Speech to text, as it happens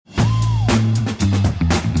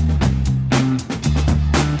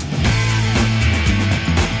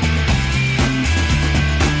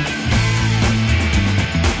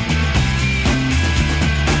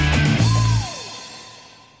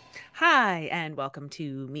and welcome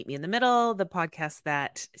to Meet Me in the Middle, the podcast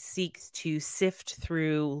that seeks to sift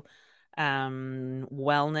through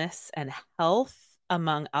wellness and health,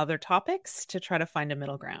 among other topics, to try to find a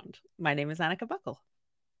middle ground. My name is Annika Buckle.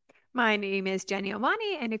 My name is Jenny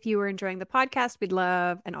Omani, and if you were enjoying the podcast, we'd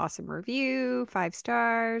love an awesome review. 5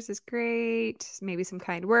 stars is great. Maybe some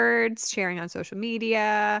kind words, sharing on social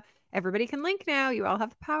media. Everybody can link now. You all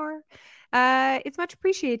have the power. It's much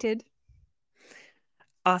appreciated.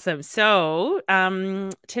 Awesome. So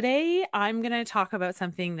today I'm going to talk about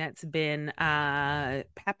something that's been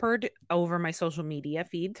peppered over my social media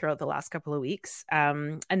feed throughout the last couple of weeks,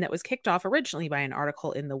 and that was kicked off originally by an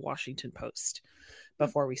article in the Washington Post.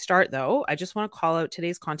 Before we start, though, I just want to call out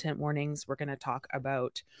today's content warnings. We're going to talk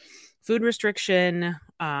about food restriction,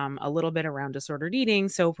 a little bit around disordered eating.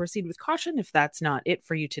 So proceed with caution if that's not it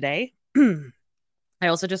for you today. I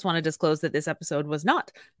also just want to disclose that this episode was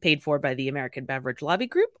not paid for by the American Beverage Lobby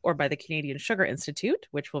Group or by the Canadian Sugar Institute,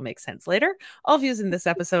 which will make sense later. All views in this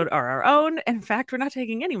episode are our own. In fact, we're not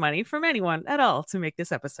taking any money from anyone at all to make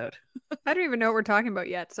this episode. I don't even know what we're talking about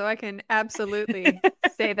yet, so I can absolutely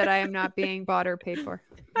say that I am not being bought or paid for.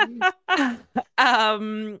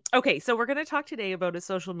 Okay, so we're going to talk today about a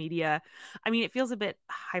social media. I mean, it feels a bit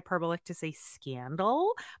hyperbolic to say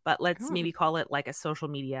scandal, but let's maybe call it like a social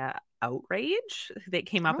media outrage that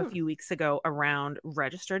came up a few weeks ago around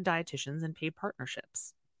registered dietitians and paid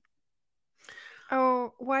partnerships.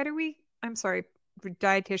 Oh, I'm sorry,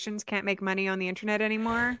 dietitians can't make money on the internet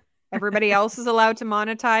anymore? Everybody else is allowed to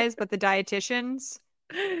monetize, but the dietitians?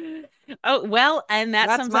 Oh, well, and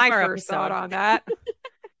that's my first thought on that.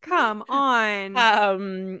 Come on.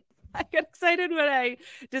 I got excited when I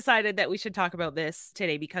decided that we should talk about this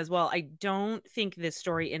today because, well, I don't think this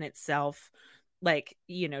story in itself, like,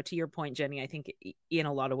 you know, to your point, Jenny, I think in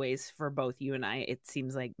a lot of ways for both you and I, it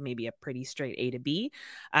seems like maybe a pretty straight A to B.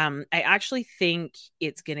 I actually think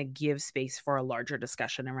it's going to give space for a larger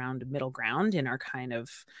discussion around middle ground in our kind of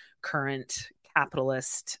current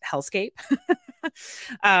capitalist hellscape.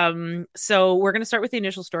 So we're going to start with the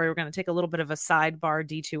initial story. We're going to take a little bit of a sidebar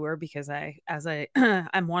detour because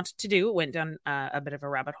I'm wanted to do, went down a bit of a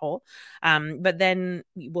rabbit hole. But then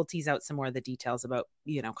we'll tease out some more of the details about,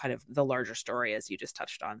 you know, kind of the larger story as you just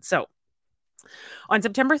touched on. So on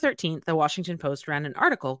September 13th, the Washington Post ran an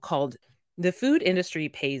article called "The Food Industry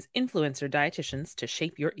Pays Influencer Dietitians to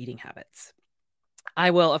Shape Your Eating Habits."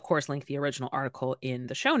 I will, of course, link the original article in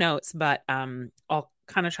the show notes, but I'll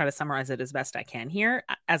kind of try to summarize it as best I can here.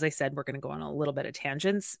 As I said, we're going to go on a little bit of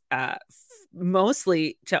tangents,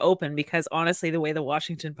 mostly to open, because honestly, the way the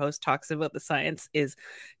Washington Post talks about the science is,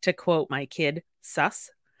 to quote my kid, sus.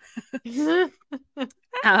 So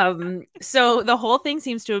the whole thing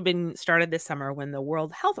seems to have been started this summer when the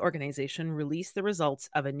World Health Organization released the results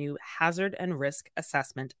of a new hazard and risk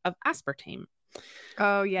assessment of aspartame.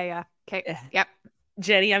 Oh, yeah. Okay. Yep.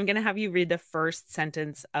 Jenny, I'm going to have you read the first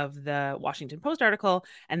sentence of the Washington Post article,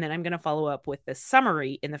 and then I'm going to follow up with the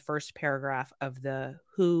summary in the first paragraph of the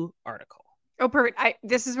WHO article. Oh, perfect.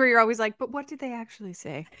 This is where you're always like, but what did they actually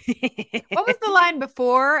say? What was the line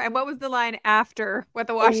before and what was the line after what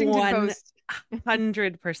the Washington Post?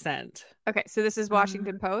 100%. Okay, so this is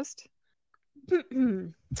Washington Post.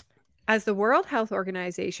 As the World Health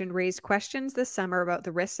Organization raised questions this summer about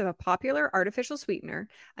the risks of a popular artificial sweetener,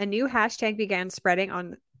 a new hashtag began spreading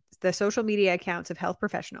on the social media accounts of health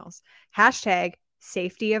professionals. Hashtag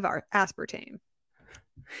safety of aspartame.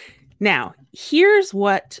 Now, here's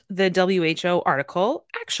what the WHO article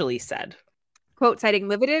actually said. Quote, citing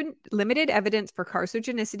limited evidence for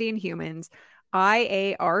carcinogenicity in humans,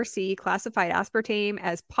 IARC classified aspartame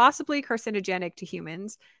as possibly carcinogenic to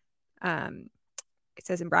humans. It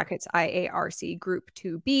says in brackets, IARC Group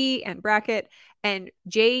 2B and bracket, and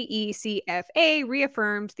JECFA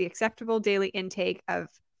reaffirmed the acceptable daily intake of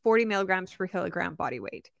 40 milligrams per kilogram body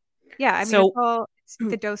weight. Yeah, I mean,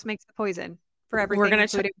 the dose makes the poison for everything,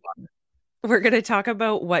 including water. We're going to talk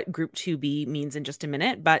about what Group 2B means in just a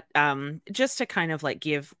minute, but just to kind of like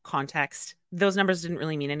give context, those numbers didn't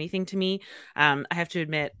really mean anything to me. I have to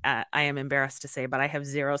admit, I am embarrassed to say, but I have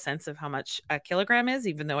zero sense of how much a kilogram is,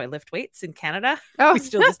 even though I lift weights in Canada. Oh. We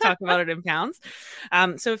still just talk about it in pounds.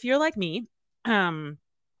 So if you're like me, an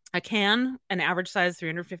average size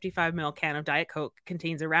 355 ml can of Diet Coke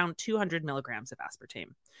contains around 200 milligrams of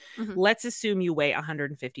aspartame. Mm-hmm. Let's assume you weigh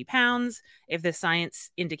 150 pounds. If the science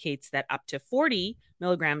indicates that up to 40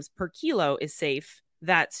 milligrams per kilo is safe,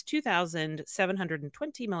 that's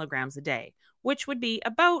 2,720 milligrams a day, which would be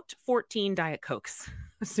about 14 Diet Cokes,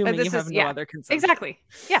 assuming you have no other consumption. Exactly.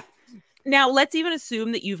 Yeah. Now, let's even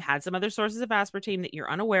assume that you've had some other sources of aspartame that you're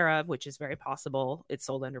unaware of, which is very possible. It's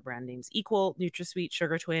sold under brand names Equal, NutraSweet,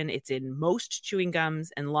 Sugar Twin. It's in most chewing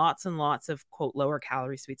gums and lots of, quote, lower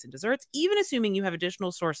calorie sweets and desserts. Even assuming you have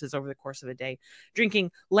additional sources over the course of a day,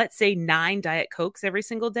 drinking, let's say, 9 Diet Cokes every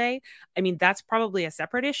single day. I mean, that's probably a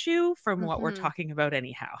separate issue from what we're talking about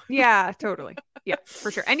anyhow. Yeah, totally. Yeah,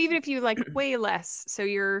 for sure. And even if you like way less, so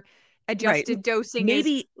your adjusted dosing is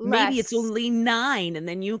maybe it's less. only 9 and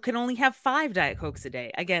then you can only have 5 Diet Cokes a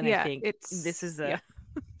day. Again, I Yeah, think this is a yeah.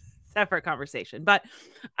 separate conversation. But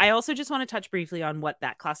I also just want to touch briefly on what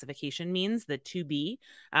that classification means, the 2B.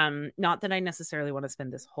 Not that I necessarily want to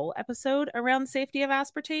spend this whole episode around safety of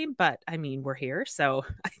aspartame, but I mean, we're here. So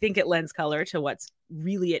I think it lends color to what's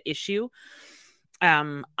really at issue.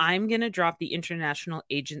 I'm going to drop the International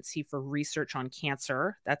Agency for Research on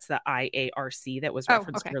Cancer. That's the IARC that was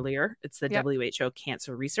referenced earlier. It's the WHO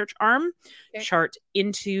Cancer Research Arm chart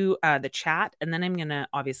into the chat. And then I'm going to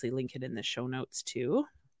obviously link it in the show notes too.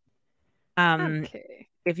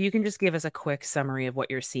 If you can just give us a quick summary of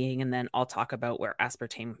what you're seeing, and then I'll talk about where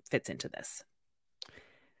aspartame fits into this.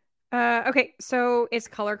 Okay, so it's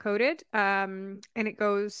color coded, and it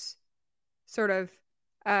goes sort of,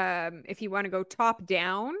 if you want to go top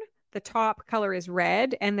down, the top color is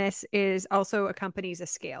red, and this is also accompanies a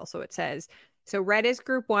scale. So it says, so red is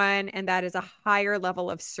group 1, and that is a higher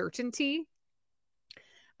level of certainty.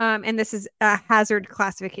 And this is a hazard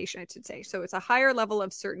classification, I should say. So it's a higher level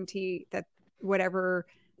of certainty that whatever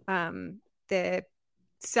the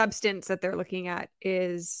substance that they're looking at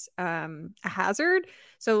is a hazard.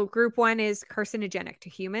 So group 1 is carcinogenic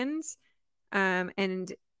to humans.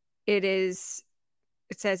 And it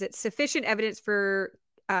says it's sufficient evidence for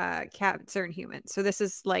cancer in humans. So this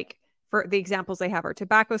is like, for the examples they have are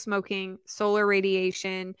tobacco smoking, solar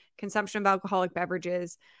radiation, consumption of alcoholic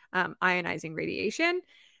beverages, ionizing radiation.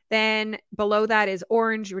 Then below that is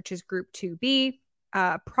orange, which is group 2B,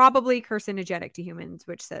 probably carcinogenic to humans,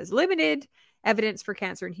 which says limited evidence for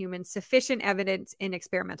cancer in humans, sufficient evidence in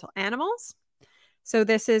experimental animals. So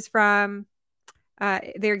this is from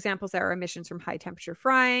their examples that are emissions from high temperature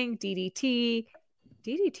frying, DDT.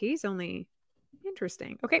 DDT is only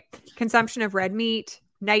interesting. Okay. Consumption of red meat,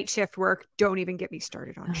 night shift work. Don't even get me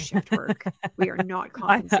started on shift work. We are not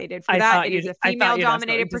compensated for that. It is a female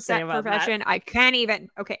dominated profession. I can't even.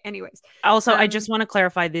 Okay. Anyways. Also, I just want to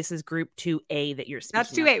clarify, this is group 2A that you're speaking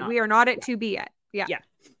That's 2A. We are not at 2B yet. Yeah. Yeah.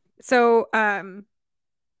 So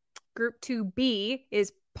group 2B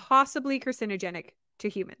is possibly carcinogenic to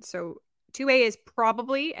humans. So 2A is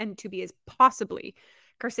probably and 2B is possibly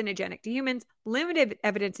carcinogenic to humans, limited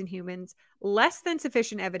evidence in humans, less than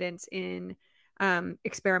sufficient evidence in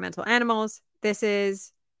experimental animals. This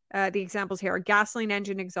is the examples here are gasoline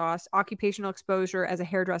engine exhaust, occupational exposure as a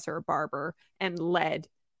hairdresser or barber, and lead.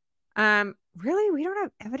 Really, we don't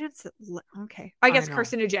have evidence that. Okay, I guess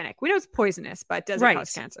carcinogenic. We know it's poisonous, but does it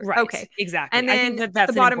cause cancer? Right. Okay, exactly. And then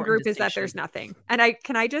that's the bottom group is that there's nothing. And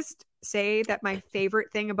I just say that my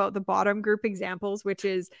favorite thing about the bottom group examples, which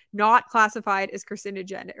is not classified as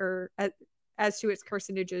carcinogenic or as to its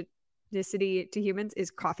carcinogenicity to humans, is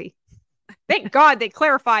coffee. Thank God they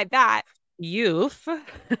clarified that. Youth.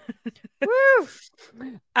 Woo!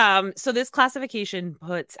 So this classification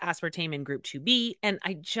puts aspartame in group 2B, and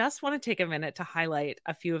I just want to take a minute to highlight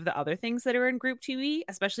a few of the other things that are in group 2B,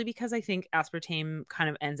 especially because I think aspartame kind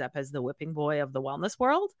of ends up as the whipping boy of the wellness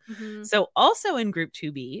world. Mm-hmm. So also in group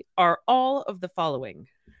 2B are all of the following: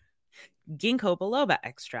 ginkgo biloba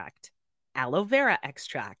extract, aloe vera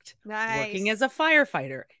extract, working as a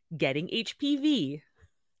firefighter, getting HPV.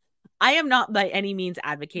 I am not by any means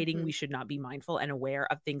advocating we should not be mindful and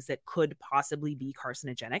aware of things that could possibly be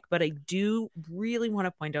carcinogenic, but I do really want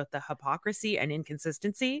to point out the hypocrisy and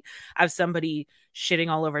inconsistency of somebody shitting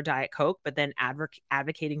all over Diet Coke, but then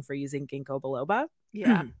advocating for using ginkgo biloba.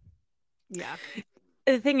 Yeah. Yeah.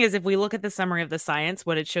 The thing is, if we look at the summary of the science,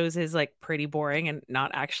 what it shows is like pretty boring and not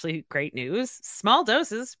actually great news. Small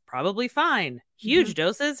doses, probably fine. Huge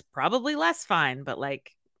doses, probably less fine, but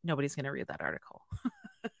like nobody's going to read that article.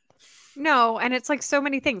 No, and it's like so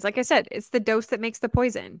many things. Like I said, it's the dose that makes the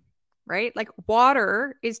poison, right? Like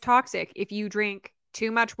water is toxic. If you drink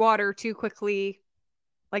too much water too quickly,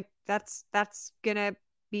 like that's gonna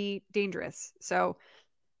be dangerous. So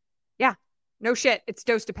yeah, no shit. It's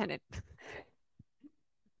dose dependent.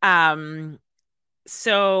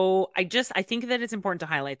 So I think that it's important to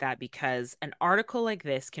highlight that because an article like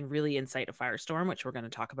this can really incite a firestorm, which we're going to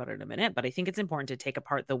talk about in a minute. But I think it's important to take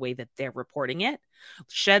apart the way that they're reporting it.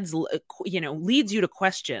 Leads you to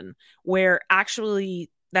question where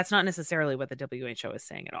actually that's not necessarily what the WHO is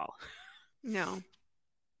saying at all. No.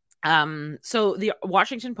 So the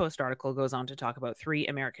Washington Post article goes on to talk about 3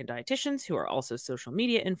 American dietitians who are also social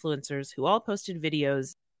media influencers who all posted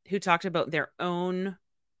videos who talked about their own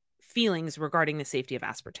feelings regarding the safety of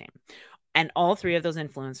aspartame. And all 3 of those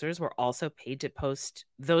influencers were also paid to post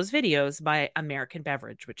those videos by American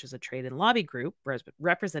Beverage, which is a trade and lobby group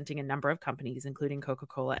representing a number of companies, including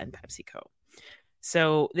Coca-Cola and PepsiCo.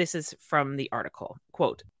 So this is from the article.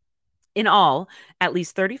 Quote, in all, at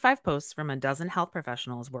least 35 posts from a dozen health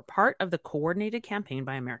professionals were part of the coordinated campaign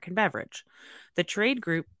by American Beverage. The trade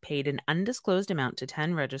group paid an undisclosed amount to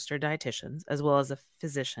 10 registered dietitians, as well as a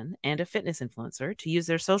physician and a fitness influencer, to use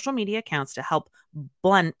their social media accounts to help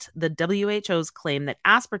blunt the WHO's claim that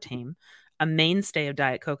aspartame, a mainstay of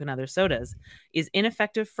Diet Coke and other sodas, is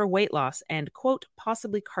ineffective for weight loss and, quote,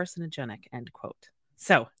 possibly carcinogenic, end quote.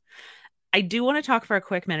 So I do want to talk for a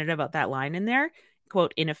quick minute about that line in there.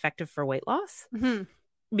 Quote, ineffective for weight loss. Mm-hmm.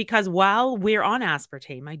 Because while we're on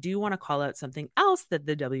aspartame, I do want to call out something else that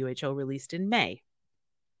the WHO released in May.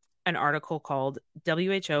 An article called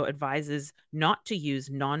WHO Advises Not to Use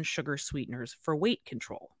Non-Sugar Sweeteners for Weight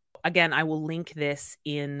Control. Again, I will link this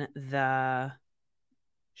in the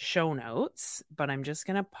show notes, but I'm just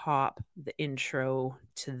going to pop the intro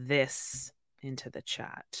to this into the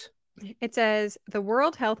chat. It says the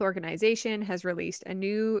World Health Organization has released a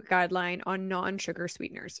new guideline on non-sugar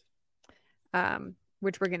sweeteners,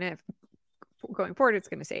 which we're going to, going forward, it's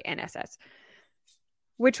going to say NSS,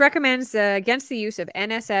 which recommends against the use of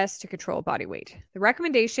NSS to control body weight. The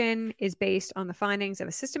recommendation is based on the findings of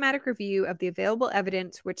a systematic review of the available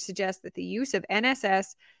evidence, which suggests that the use of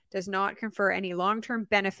NSS does not confer any long-term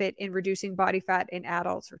benefit in reducing body fat in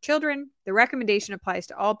adults or children. The recommendation applies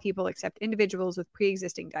to all people except individuals with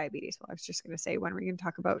pre-existing diabetes. Well, I was just going to say, when are we going to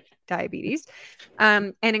talk about diabetes?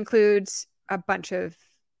 And includes a bunch of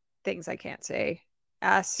things I can't say.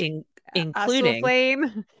 Including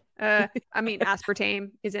flame.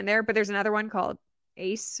 Aspartame is in there, but there's another one called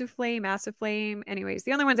aciflame. Anyways,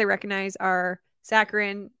 the only ones I recognize are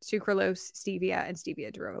saccharin, sucralose, stevia, and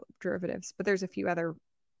stevia derivatives. But there's a few other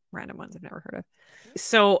random ones I've never heard of.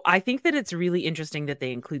 So I think that it's really interesting that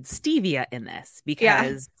they include stevia in this,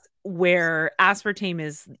 because where aspartame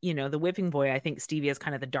is, the whipping boy, I think stevia is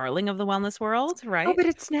kind of the darling of the wellness world, right? Oh, but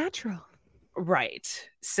it's natural. Right.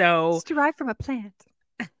 So it's derived from a plant.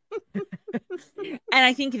 And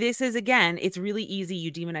I think this is, again, it's really easy.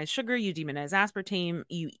 You demonize sugar, you demonize aspartame,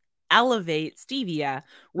 you elevate stevia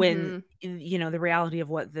when, the reality of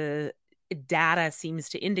what the data seems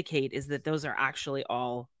to indicate is that those are actually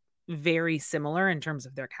all very similar in terms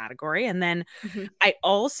of their category. And then I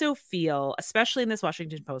also feel, especially in this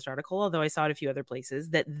Washington Post article, although I saw it a few other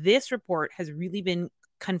places, that this report has really been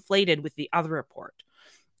conflated with the other report.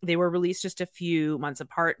 They were released just a few months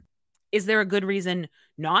apart. Is there a good reason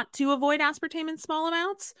not to avoid aspartame in small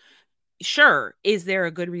amounts? Sure. Is there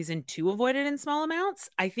a good reason to avoid it in small amounts?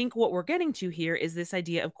 I think what we're getting to here is this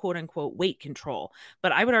idea of quote unquote weight control.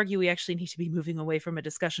 But I would argue we actually need to be moving away from a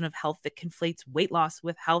discussion of health that conflates weight loss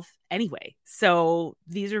with health anyway. So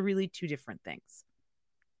these are really two different things.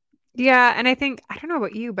 Yeah. And I think, I don't know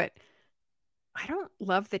about you, but I don't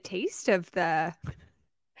love the taste of stevia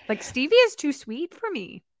is too sweet for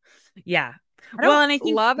me. Yeah. I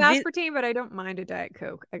love aspartame, but I don't mind a Diet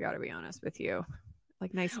Coke. I got to be honest with you.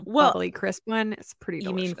 Like nice, bubbly, crisp one. It's pretty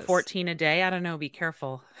delicious. You mean 14 a day? I don't know. Be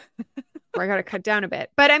careful. Or I got to cut down a bit.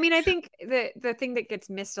 But I mean, I think the thing that gets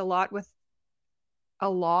missed a lot with a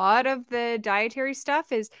lot of the dietary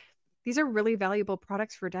stuff is these are really valuable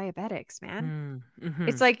products for diabetics, man.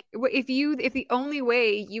 It's like if the only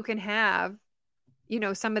way you can have,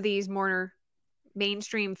 some of these more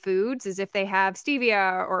mainstream foods is if they have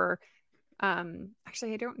stevia or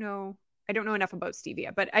actually I don't know enough about stevia,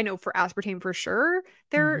 but I know for aspartame for sure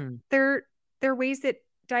there are ways that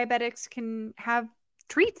diabetics can have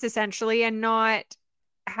treats essentially and not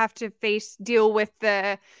have to deal with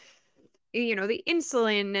the the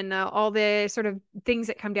insulin and all the sort of things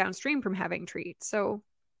that come downstream from having treats. So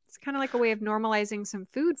it's kind of like a way of normalizing some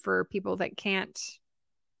food for people that can't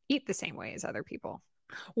eat the same way as other people.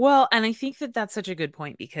 Well, and I think that that's such a good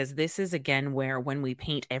point, because this is, again, where when we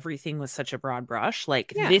paint everything with such a broad brush,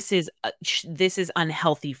 this is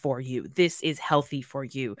unhealthy for you, this is healthy for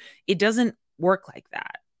you. It doesn't work like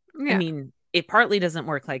that. Yeah. I mean, it partly doesn't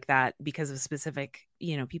work like that because of specific,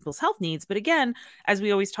 people's health needs. But again, as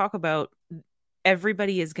we always talk about,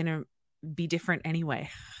 everybody is going to be different anyway,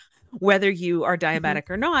 whether you are diabetic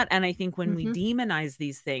or not. And I think when we demonize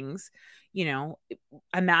these things,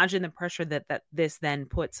 imagine the pressure that this then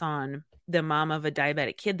puts on the mom of a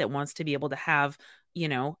diabetic kid that wants to be able to have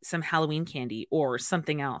some Halloween candy or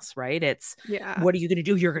something else, right? It's Yeah. what are you going to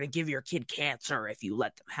do? You're going to give your kid cancer if you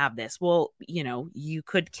let them have this. Well, you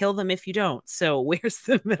could kill them if you don't. So where's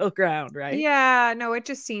the middle ground, right? Yeah, no, it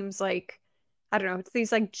just seems like, I don't know, it's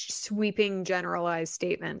these like sweeping generalized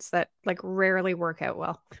statements that like rarely work out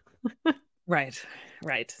well. Right.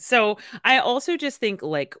 Right. So I also just think,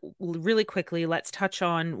 like, really quickly, let's touch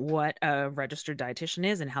on what a registered dietitian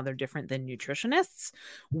is and how they're different than nutritionists.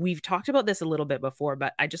 We've talked about this a little bit before,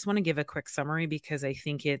 but I just want to give a quick summary because I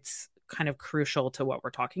think it's kind of crucial to what we're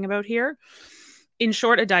talking about here. In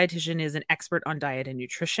short, a dietitian is an expert on diet and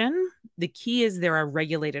nutrition. The key is they're a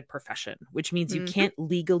regulated profession, which means you Mhm. can't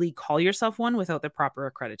legally call yourself one without the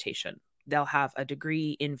proper accreditation. They'll have a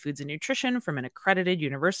degree in foods and nutrition from an accredited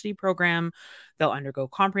university program. They'll undergo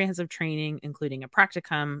comprehensive training, including a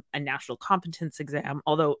practicum, a national competence exam,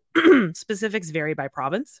 although specifics vary by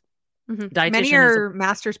province. Many Dietitian is a, are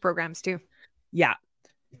master's programs too. yeah,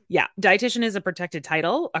 yeah. Dietitian is a protected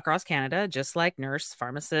title across Canada, just like nurse,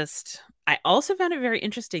 pharmacist. I also found it very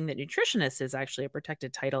interesting that nutritionist is actually a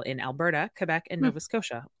protected title in Alberta, Quebec, and Hmm. Nova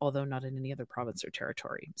Scotia, although not in any other province or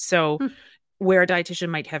territory. So, Hmm. where a dietitian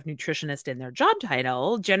might have nutritionist in their job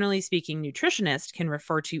title, generally speaking, nutritionist can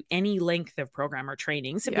refer to any length of program or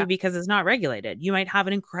training simply Yeah. because it's not regulated. You might have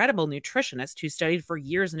an incredible nutritionist who studied for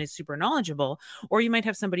years and is super knowledgeable, or you might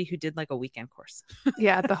have somebody who did like a weekend course.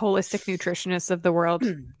 Yeah, the holistic nutritionists of the world.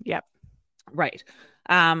 Yep. Right.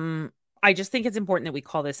 Um, I just think it's important that we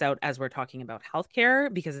call this out as we're talking about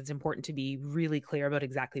healthcare because it's important to be really clear about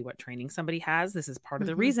exactly what training somebody has. This is part of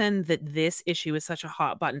the Hmm. reason that this issue is such a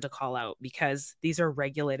hot button to call out because these are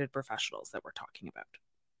regulated professionals that we're talking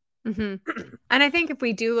about. Hmm. And I think if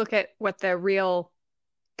we do look at what the real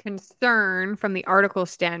concern from the article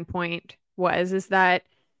standpoint was, is that,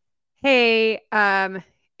 hey,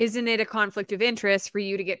 isn't it a conflict of interest for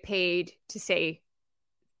you to get paid to say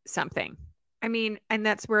something? I mean, and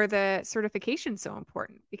that's where the certification is so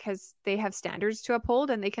important because they have standards to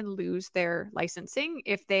uphold and they can lose their licensing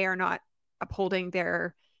if they are not upholding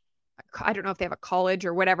their, I don't know if they have a college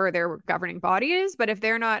or whatever their governing body is, but if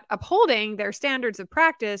they're not upholding their standards of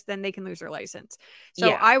practice, then they can lose their license. So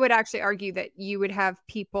Yeah. I would actually argue that you would have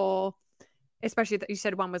people, especially that you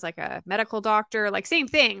said one was like a medical doctor, like same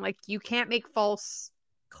thing, like you can't make false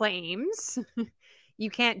claims. You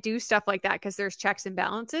can't do stuff like that because there's checks and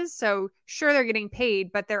balances. So sure, they're getting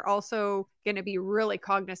paid, but they're also going to be really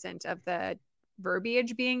cognizant of the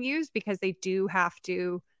verbiage being used because they do have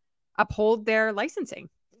to uphold their licensing.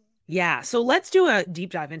 Yeah. So let's do a deep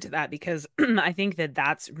dive into that because I think that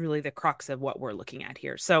that's really the crux of what we're looking at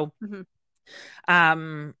here. So,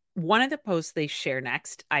 Mm-hmm. one of the posts they share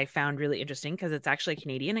next, I found really interesting because it's actually a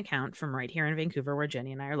Canadian account from right here in Vancouver, where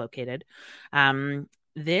Jenny and I are located.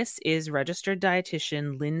 This is registered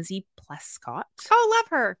dietitian Lindsay Plescott. Oh, love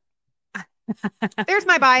her. There's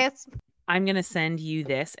my bias. I'm going to send you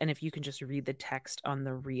this, and if you can just read the text on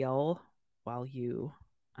the reel while you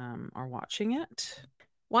are watching it.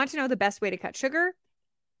 Want to know the best way to cut sugar?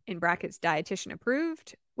 In brackets, dietitian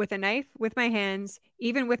approved. With a knife, with my hands,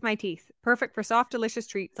 even with my teeth. Perfect for soft, delicious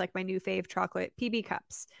treats like my new fave chocolate PB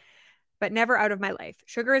cups. But never out of my life.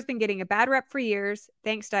 Sugar has been getting a bad rep for years,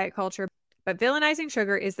 thanks diet culture. But villainizing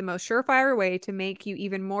sugar is the most surefire way to make you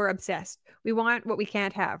even more obsessed. We want what we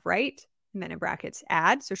can't have, right? And then in brackets,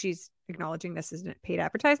 ad. So she's acknowledging this is a paid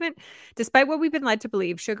advertisement. Despite what we've been led to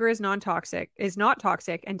believe, sugar is non-toxic, is not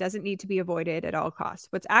toxic, and doesn't need to be avoided at all costs.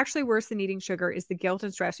 What's actually worse than eating sugar is the guilt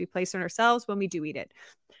and stress we place on ourselves when we do eat it.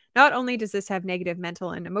 Not only does this have negative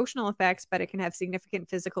mental and emotional effects, but it can have significant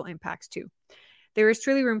physical impacts too. There is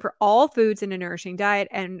truly room for all foods in a nourishing diet,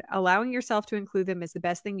 and allowing yourself to include them is the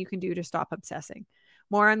best thing you can do to stop obsessing.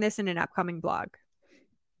 More on this in an upcoming blog.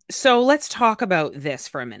 So let's talk about this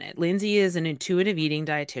for a minute. Lindsay is an intuitive eating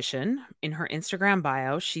dietitian. In her Instagram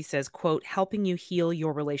bio, she says, quote, helping you heal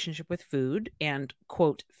your relationship with food and,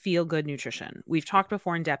 quote, feel good nutrition. We've talked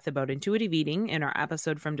before in depth about intuitive eating in our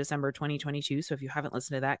episode from December 2022. So if you haven't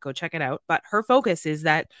listened to that, go check it out. But her focus is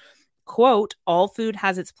that, quote, all food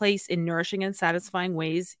has its place in nourishing and satisfying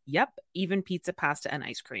ways. Yep, even pizza, pasta, and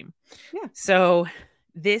ice cream. Yeah. So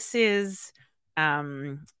this is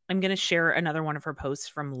I'm going to share another one of her posts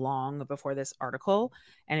from long before this article.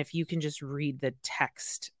 And if you can just read the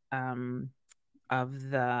text of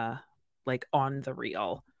the, like, on the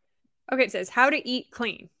reel. Okay, it says how to eat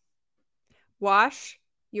clean. Wash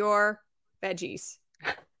your veggies.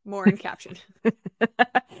 More in caption.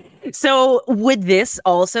 So would this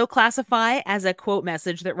also classify as a quote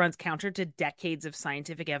message that runs counter to decades of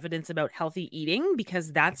scientific evidence about healthy eating?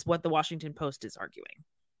 Because that's what the Washington Post is arguing.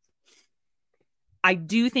 I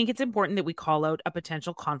do think it's important that we call out a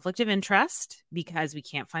potential conflict of interest because we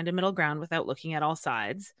can't find a middle ground without looking at all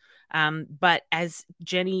sides. But as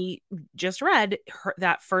Jenny just read,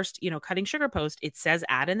 that first, cutting sugar post, it says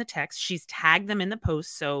 "add" in the text. She's tagged them in the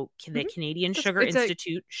post, so the Canadian Sugar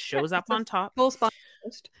Institute shows up on top. Full sponsor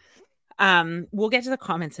post. We'll get to the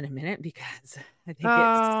comments in a minute because I think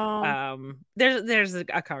there's a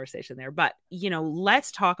conversation there. But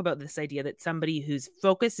let's talk about this idea that somebody whose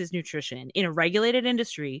focus is nutrition in a regulated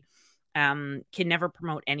industry can never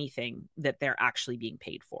promote anything that they're actually being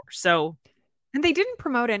paid for. So, and they didn't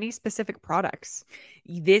promote any specific products.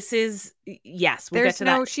 This is we'll get to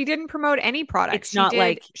that. She didn't promote any products. It's not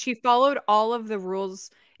like she followed all of the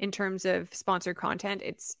rules in terms of sponsored content.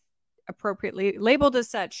 It's appropriately labeled as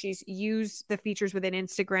such. She's used the features within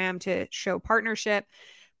Instagram to show partnership,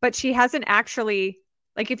 but she hasn't actually,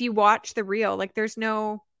 like, if you watch the reel, like, there's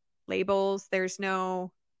no labels, there's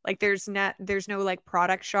no like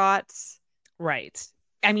product shots. Right.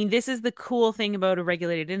 I mean, this is the cool thing about a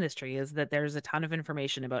regulated industry is that there's a ton of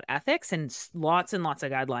information about ethics and lots of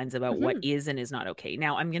guidelines about what is and is not okay.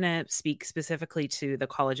 Now, I'm going to speak specifically to the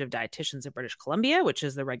College of Dietitians of British Columbia, which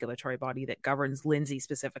is the regulatory body that governs Lindsay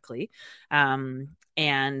specifically. And,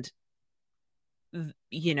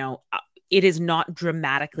 it is not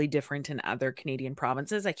dramatically different in other Canadian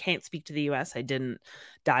provinces. I can't speak to the US. I didn't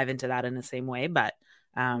dive into that in the same way, but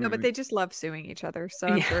no, but they just love suing each other. So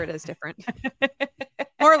I'm sure it is different.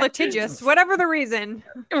 Or litigious, whatever the reason.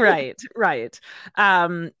 Right.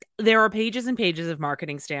 There are pages and pages of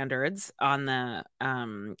marketing standards on the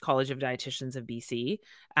College of Dietitians of BC.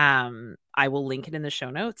 I will link it in the show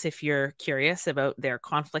notes if you're curious about their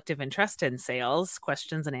conflict of interest in sales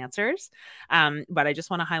questions and answers. But I just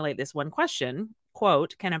want to highlight this one question.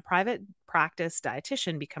 Quote, can a private practice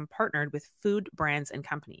dietitian become partnered with food brands and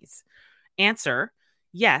companies? Answer,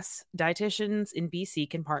 yes, dietitians in BC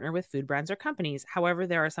can partner with food brands or companies. However,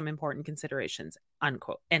 there are some important considerations,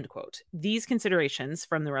 unquote, end quote. These considerations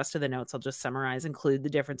from the rest of the notes I'll just summarize include the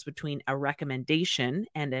difference between a recommendation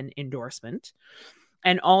and an endorsement,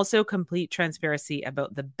 and also complete transparency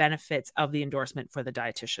about the benefits of the endorsement for the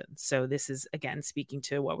dietitian. So this is, again, speaking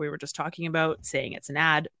to what we were just talking about, saying it's an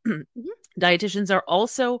ad. Dietitians are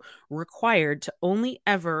also required to only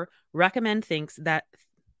ever recommend things that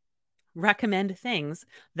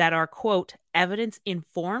are, quote, evidence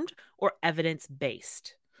informed or evidence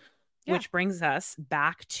based, which brings us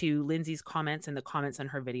back to Lindsay's comments and the comments on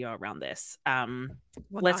her video around this.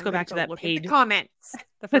 Let's go back to that page. Comments.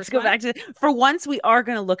 Let's go back to, for once, we are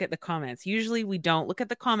going to look at the comments. Usually we don't look at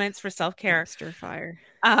the comments for self-care. Stir fire.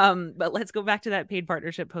 But let's go back to that paid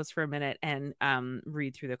partnership post for a minute and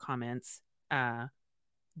read through the comments.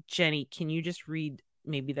 Jenny, can you just read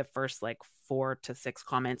maybe the first 4 to 6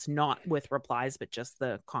 comments, not with replies, but just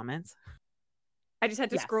the comments? I just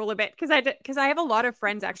had to scroll a bit because I have a lot of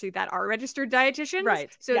friends actually that are registered dietitians.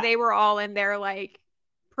 Right. So they were all in there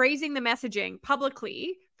praising the messaging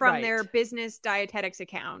publicly from their business dietetics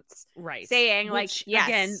accounts. Right. Saying yes.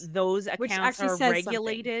 Again, those accounts are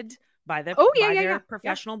regulated by the their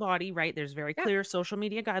professional body, right? There's very clear social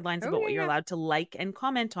media guidelines about what you're allowed to like and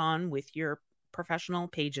comment on with your professional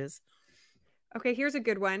pages. Okay, here's a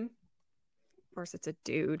good one. Of course, it's a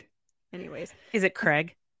dude. Anyways. Is it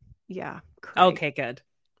Craig? Yeah. Craig. Okay, good.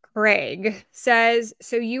 Craig says,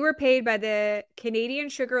 so you were paid by the Canadian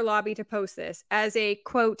Sugar Lobby to post this. As a,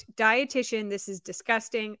 quote, dietitian, this is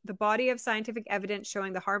disgusting. The body of scientific evidence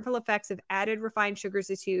showing the harmful effects of added refined sugars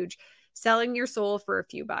is huge. Selling your soul for a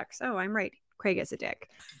few bucks. Oh, I'm right. Craig is a dick.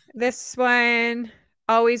 This one...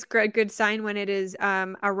 always a good sign when it is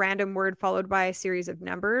a random word followed by a series of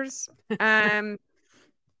numbers. Okay.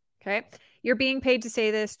 You're being paid to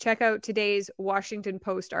say this. Check out today's Washington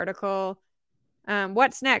Post article.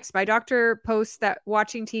 What's next? My doctor posts that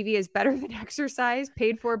watching TV is better than exercise,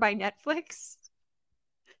 paid for by Netflix.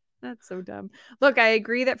 That's so dumb. Look, I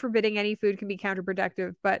agree that forbidding any food can be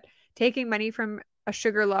counterproductive, but taking money from a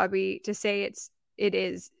sugar lobby to say it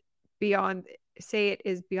is beyond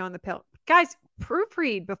the pill. Guys,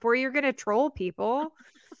 proofread before you're going to troll people.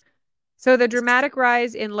 So the dramatic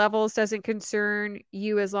rise in levels doesn't concern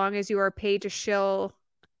you as long as you are paid to shill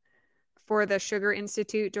for the Sugar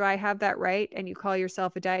Institute. Do I have that right? And you call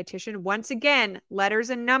yourself a dietitian? Once again,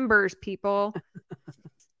 letters and numbers, people.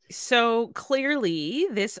 So clearly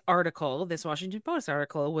this Washington Post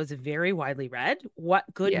article was very widely read. What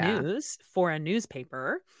good news for a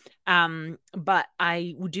newspaper. But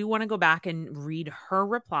I do want to go back and read her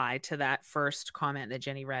reply to that first comment that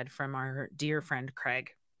Jenny read from our dear friend,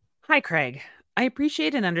 Craig. Hi, Craig. I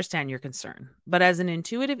appreciate and understand your concern, but as an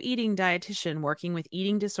intuitive eating dietitian working with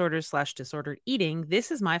eating disorders slash disordered eating, this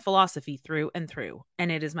is my philosophy through and through.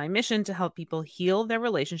 And it is my mission to help people heal their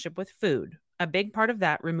relationship with food. A big part of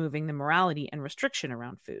that, removing the morality and restriction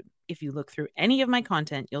around food. If you look through any of my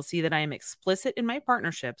content, you'll see that I am explicit in my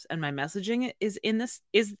partnerships and my messaging is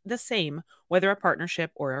the same, whether a partnership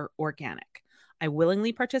or organic. I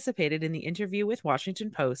willingly participated in the interview with Washington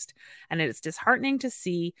Post, and it's disheartening to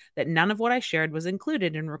see that none of what I shared was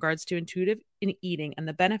included in regards to intuitive eating and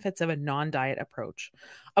the benefits of a non-diet approach.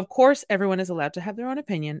 Of course, everyone is allowed to have their own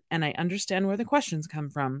opinion, and I understand where the questions come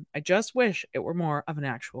from. I just wish it were more of an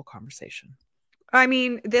actual conversation. I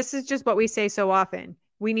mean, this is just what we say so often.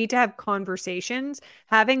 We need to have conversations.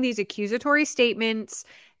 Having these accusatory statements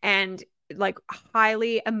and like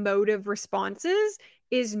highly emotive responses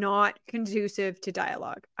is not conducive to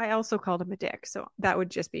dialogue. I also called him a dick, so that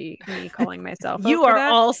would just be me calling myself You out for are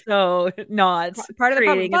that. also not Part of the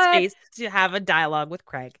problem, creating a but space to have a dialogue with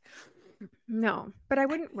Craig. no, but I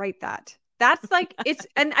wouldn't write that. That's like it's,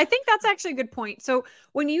 and I think that's actually a good point. So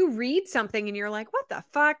when you read something and you're like, what the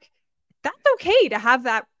fuck? That's okay to have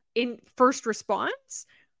that in first response,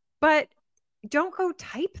 but don't go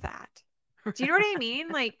type that. Do you know what I mean?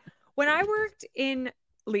 Like when I worked in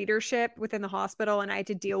leadership within the hospital and I had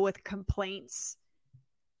to deal with complaints,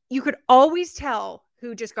 you could always tell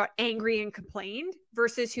who just got angry and complained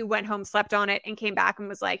versus who went home, slept on it, and came back and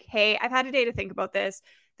was like, hey, I've had a day to think about this.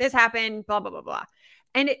 This happened, blah, blah, blah, blah.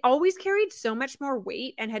 And it always carried so much more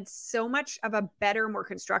weight and had so much of a better, more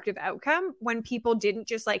constructive outcome when people didn't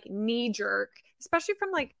just like knee jerk, especially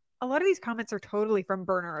from like a lot of these comments are totally from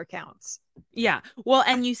burner accounts. Yeah. Well,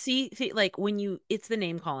 and you see like when it's the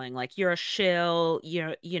name calling, like you're a shill,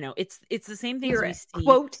 it's the same things You're we a see.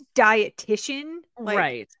 quote dietitian. Like,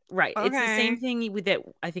 Right. Right. It's the okay. same thing that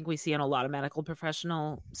I think we see on a lot of medical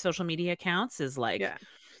professional social media accounts is like, Yeah.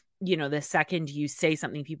 The second you say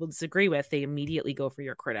something people disagree with, they immediately go for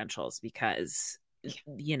your credentials because,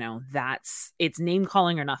 it's name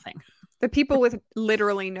calling or nothing. The people with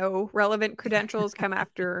literally no relevant credentials come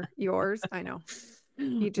after yours. I know.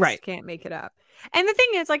 You just Right. can't make it up. And the thing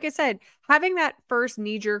is, like I said, having that first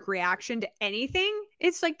knee jerk reaction to anything,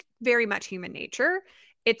 it's like very much human nature.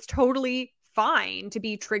 It's totally fine to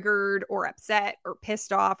be triggered or upset or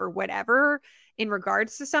pissed off or whatever in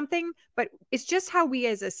regards to something. But it's just how we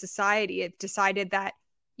as a society have decided that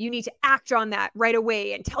you need to act on that right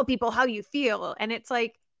away and tell people how you feel. And it's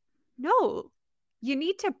like, no, you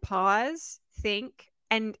need to pause, think,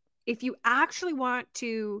 and if you actually want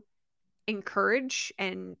to encourage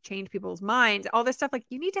and change people's minds, all this stuff, like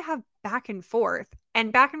you need to have back and forth.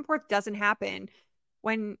 And back and forth doesn't happen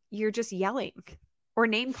when you're just yelling or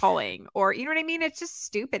name calling or, you know what I mean? It's just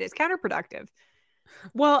stupid. It's counterproductive.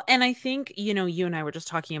 Well, and I think, you and I were just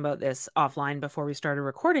talking about this offline before we started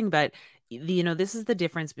recording, but, this is the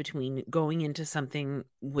difference between going into something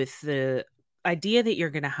with the idea that you're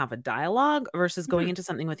going to have a dialogue versus going into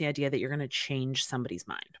something with the idea that you're going to change somebody's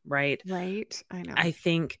mind, right? Right. I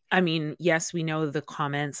know. Yes, we know the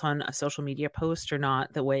comments on a social media post are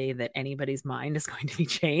not the way that anybody's mind is going to be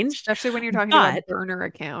changed. Especially when you're talking to a But burner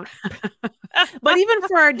account. but even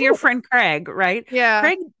for our dear friend Craig, right?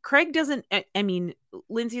 Yeah. Craig doesn't,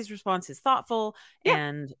 Lindsay's response is thoughtful Yeah.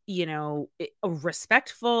 and,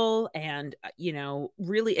 respectful and,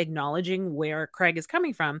 really acknowledging where Craig is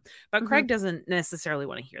coming from. But Craig doesn't necessarily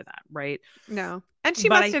want to hear that, right? No. And she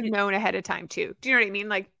But must have known ahead of time too. Do you know what I mean?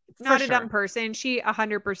 Like, not a dumb person. She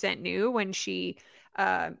 100% knew when she,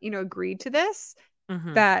 agreed to this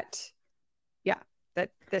that, yeah,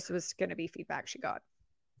 that this was going to be feedback she got.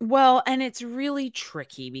 Well, and it's really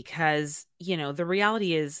tricky because, the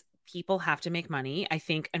reality is people have to make money. I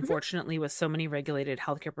think, unfortunately, with so many regulated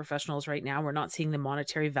healthcare professionals right now, we're not seeing the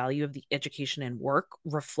monetary value of the education and work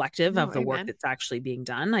reflective of the work that's actually being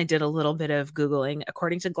done. I did a little bit of Googling.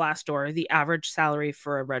 According to Glassdoor, the average salary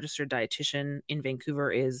for a registered dietitian in Vancouver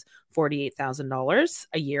is $48,000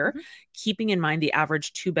 a year. Keeping in mind the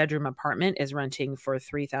average 2-bedroom apartment is renting for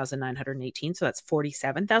 $3,918. So that's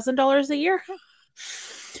 $47,000 a year.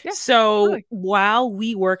 Yeah, so totally. While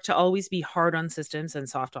we work to always be hard on systems and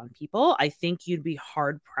soft on people, I think you'd be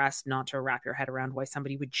hard pressed not to wrap your head around why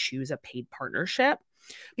somebody would choose a paid partnership.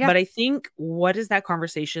 Yeah. But I think, what is that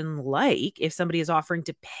conversation like if somebody is offering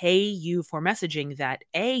to pay you for messaging that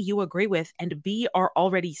A, you agree with, and B, are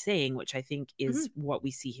already saying, which I think is what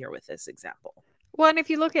we see here with this example. Well, and if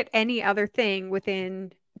you look at any other thing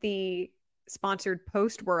within the sponsored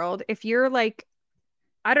post world, if you're like,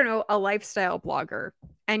 I don't know, a lifestyle blogger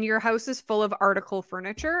and your house is full of article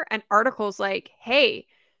furniture and articles like, hey,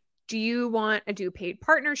 do you want a do paid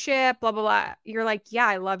partnership? Blah, blah, blah. You're like, yeah,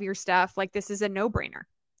 I love your stuff. Like, this is a no-brainer.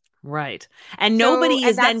 Right. And So, nobody and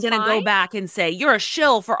is then that's going to fine, go back and say, you're a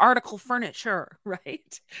shill for article furniture.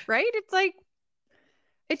 Right. right? It's like,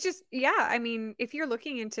 it's just, yeah. I mean, if you're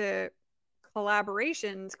looking into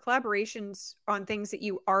collaborations on things that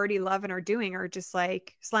you already love and are doing are just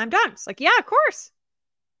like slam dunks. Like, yeah, of course.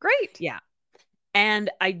 Great. Yeah. And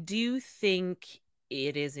I do think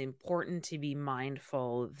it is important to be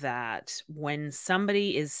mindful that when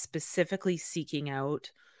somebody is specifically seeking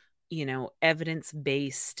out,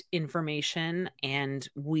 evidence-based information, and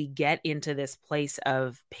we get into this place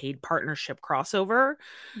of paid partnership crossover,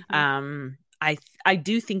 Mm-hmm. I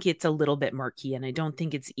do think it's a little bit murky, and I don't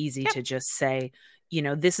think it's easy Yep. to just say,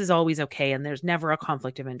 this is always okay and there's never a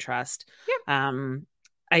conflict of interest. Yep.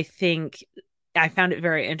 I think I found it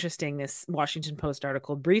very interesting. This Washington Post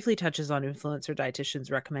article briefly touches on influencer dietitians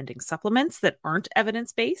recommending supplements that aren't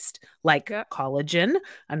evidence-based, like Yep. collagen,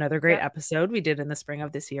 another great Yep. episode we did in the spring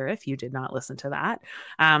of this year, if you did not listen to that.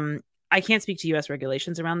 I can't speak to US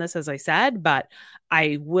regulations around this, as I said, but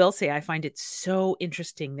I will say I find it so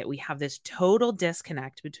interesting that we have this total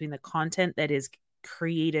disconnect between the content that is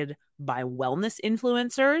created by wellness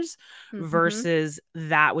influencers Mm-hmm. versus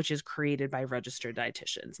that which is created by registered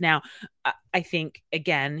dietitians. Now, I think,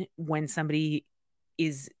 again, when somebody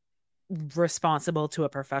is responsible to a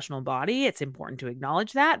professional body, it's important to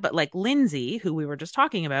acknowledge that. But like Lindsay, who we were just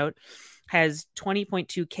talking about, has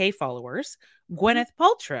 20.2K followers. Mm-hmm. Gwyneth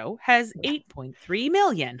Paltrow has 8.3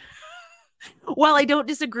 million. While I don't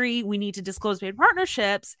disagree, we need to disclose paid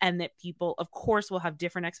partnerships, and that people, of course, will have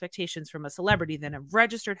different expectations from a celebrity than a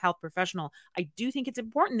registered health professional. I do think it's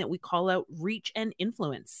important that we call out reach and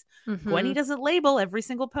influence. Mm-hmm. Gwenny doesn't label every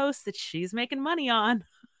single post that she's making money on.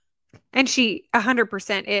 And she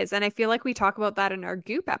 100% is. And I feel like we talk about that in our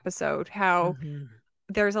Goop episode, how Mm-hmm.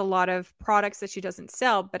 there's a lot of products that she doesn't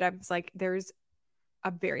sell, but I was like, there's a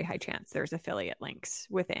very high chance there's affiliate links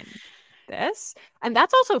within this. And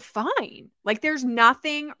that's also fine. Like, there's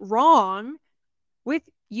nothing wrong with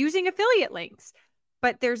using affiliate links,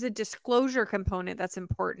 but there's a disclosure component that's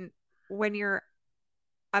important when you're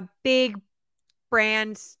a big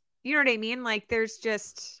brand. You know what I mean? Like, there's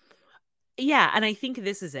just, Yeah, and I think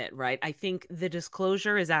this is it, right? I think the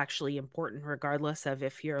disclosure is actually important regardless of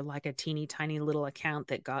if you're like a teeny tiny little account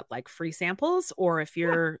that got like free samples, or if yeah.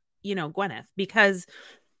 you're, Gwyneth, because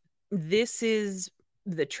this is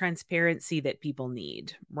the transparency that people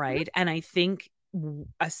need, Mm-hmm. right? And I think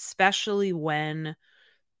especially when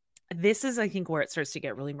this is, I think, where it starts to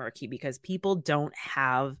get really murky, because people don't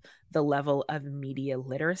have the level of media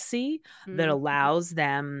literacy that Mm-hmm. allows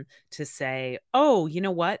them to say, oh, you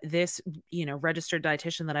know what, this, registered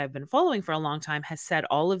dietitian that I've been following for a long time has said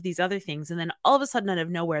all of these other things. And then all of a sudden, out of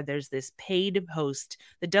nowhere, there's this paid post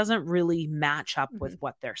that doesn't really match up Mm-hmm. with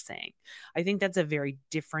what they're saying. I think that's a very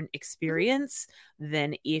different Mm-hmm. experience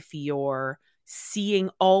than if you're seeing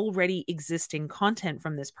already existing content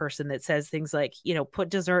from this person that says things like, put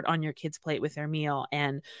dessert on your kid's plate with their meal,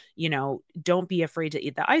 and, don't be afraid to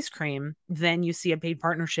eat the ice cream. Then you see a paid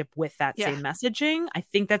partnership with that Yeah. same messaging. I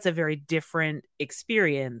think that's a very different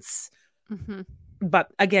experience. Mm-hmm.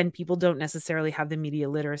 But again, people don't necessarily have the media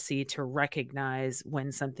literacy to recognize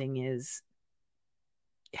when something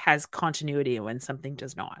has continuity and when something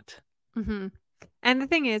does not. Mm-hmm. And the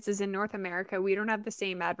thing is in North America, we don't have the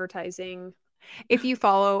same advertising. If you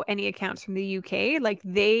follow any accounts from the UK, like,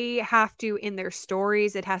 they have to, in their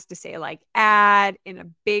stories, it has to say like ad in a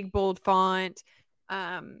big bold font.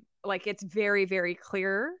 Like, it's very, very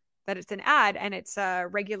clear that it's an ad, and it's a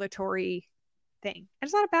regulatory thing. And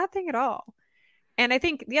it's not a bad thing at all. And I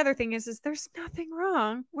think the other thing is there's nothing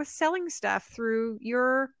wrong with selling stuff through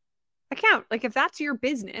your account. Like, if that's your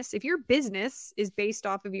business, if your business is based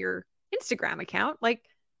off of your Instagram account, like,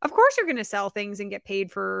 of course you're going to sell things and get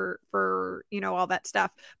paid for all that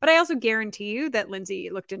stuff. But I also guarantee you that Lindsay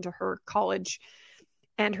looked into her college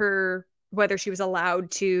and her whether she was allowed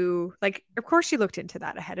to, like, of course she looked into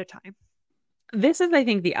that ahead of time. This is, I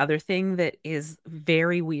think, the other thing that is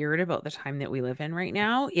very weird about the time that we live in right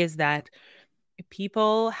now, is that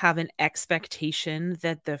people have an expectation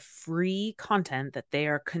that the free content that they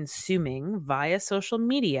are consuming via social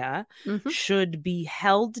media Mm-hmm. should be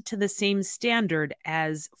held to the same standard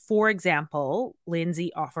as, for example,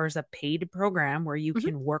 Lindsay offers a paid program where you Mm-hmm.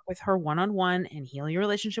 can work with her one-on-one and heal your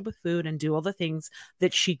relationship with food and do all the things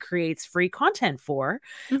that she creates free content for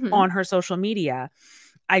Mm-hmm. on her social media.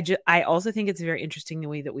 I also think it's very interesting the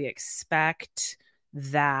way that we expect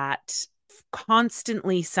that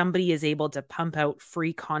constantly somebody is able to pump out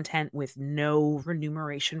free content with no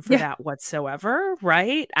remuneration for Yeah. that whatsoever,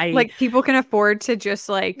 right? Like people can afford to just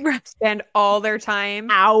like spend all their time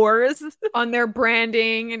Hours. on their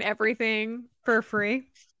branding and everything for free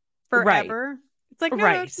Right. forever. It's like, no,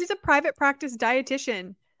 Right. she's a private practice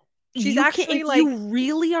dietitian. She's You can, actually if like, you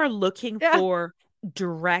really are looking yeah, for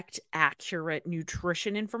direct, accurate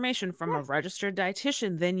nutrition information from a yes, registered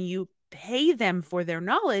dietitian, then you pay them for their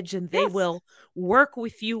knowledge and they yes. will work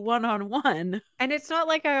with you one on one. And it's not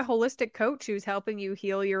like a holistic coach who's helping you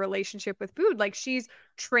heal your relationship with food. Like she's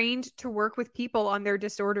trained to work with people on their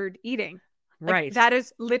disordered eating. Like Right. that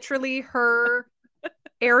is literally her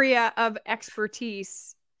area of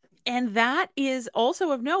expertise. And that is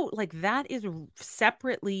also of note, like that is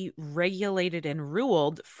separately regulated and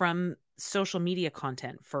ruled from social media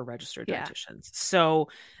content for registered Yeah. dietitians. So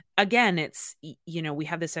again, it's, we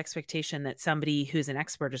have this expectation that somebody who's an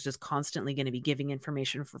expert is just constantly going to be giving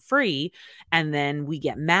information for free. And then we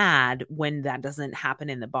get mad when that doesn't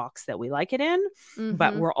happen in the box that we like it in,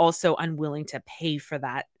 but Mm-hmm. we're also unwilling to pay for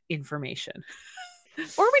that information.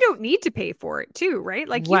 Or we don't need to pay for it too, right?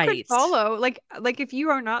 Like you could Right. follow like if you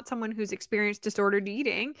are not someone who's experienced disordered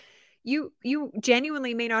eating, you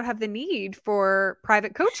genuinely may not have the need for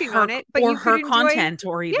private coaching Her on it, but or you could her enjoy, content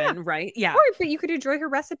or yeah, even, right? Yeah. or but you could enjoy her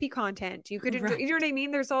recipe content. You could enjoy, Right. you know what I mean?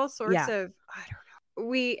 There's all sorts Yeah. of, I don't know.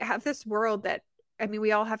 We have this world that, I mean,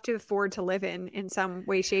 we all have to afford to live in some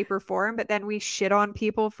way, shape, or form, but then we shit on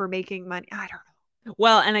people for making money. I don't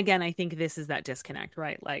Well, and again, I think this is that disconnect,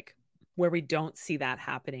 right? Like where we don't see that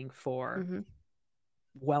happening know. for Mm-hmm.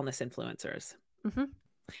 wellness influencers.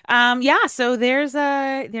 Mm-hmm. Yeah, so there's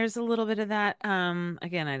a little bit of that.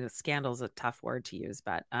 Again, I know scandal's a tough word to use,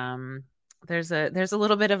 but there's a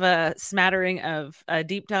little bit of a smattering of a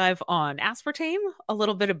deep dive on aspartame, a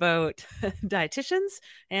little bit about dietitians,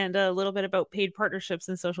 and a little bit about paid partnerships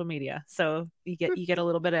in social media. So you get a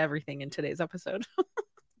little bit of everything in today's episode.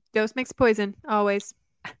 Dose makes poison, always.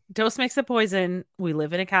 Dose makes a poison. We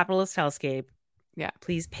live in a capitalist hellscape. Yeah.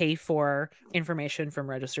 Please pay for information from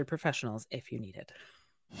registered professionals if you need it.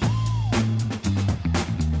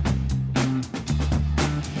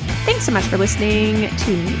 Thanks so much for listening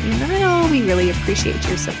to Meet Me in the Middle. We really appreciate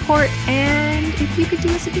your support. And if you could do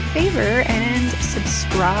us a big favor and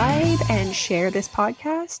subscribe and share this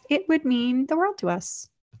podcast, it would mean the world to us.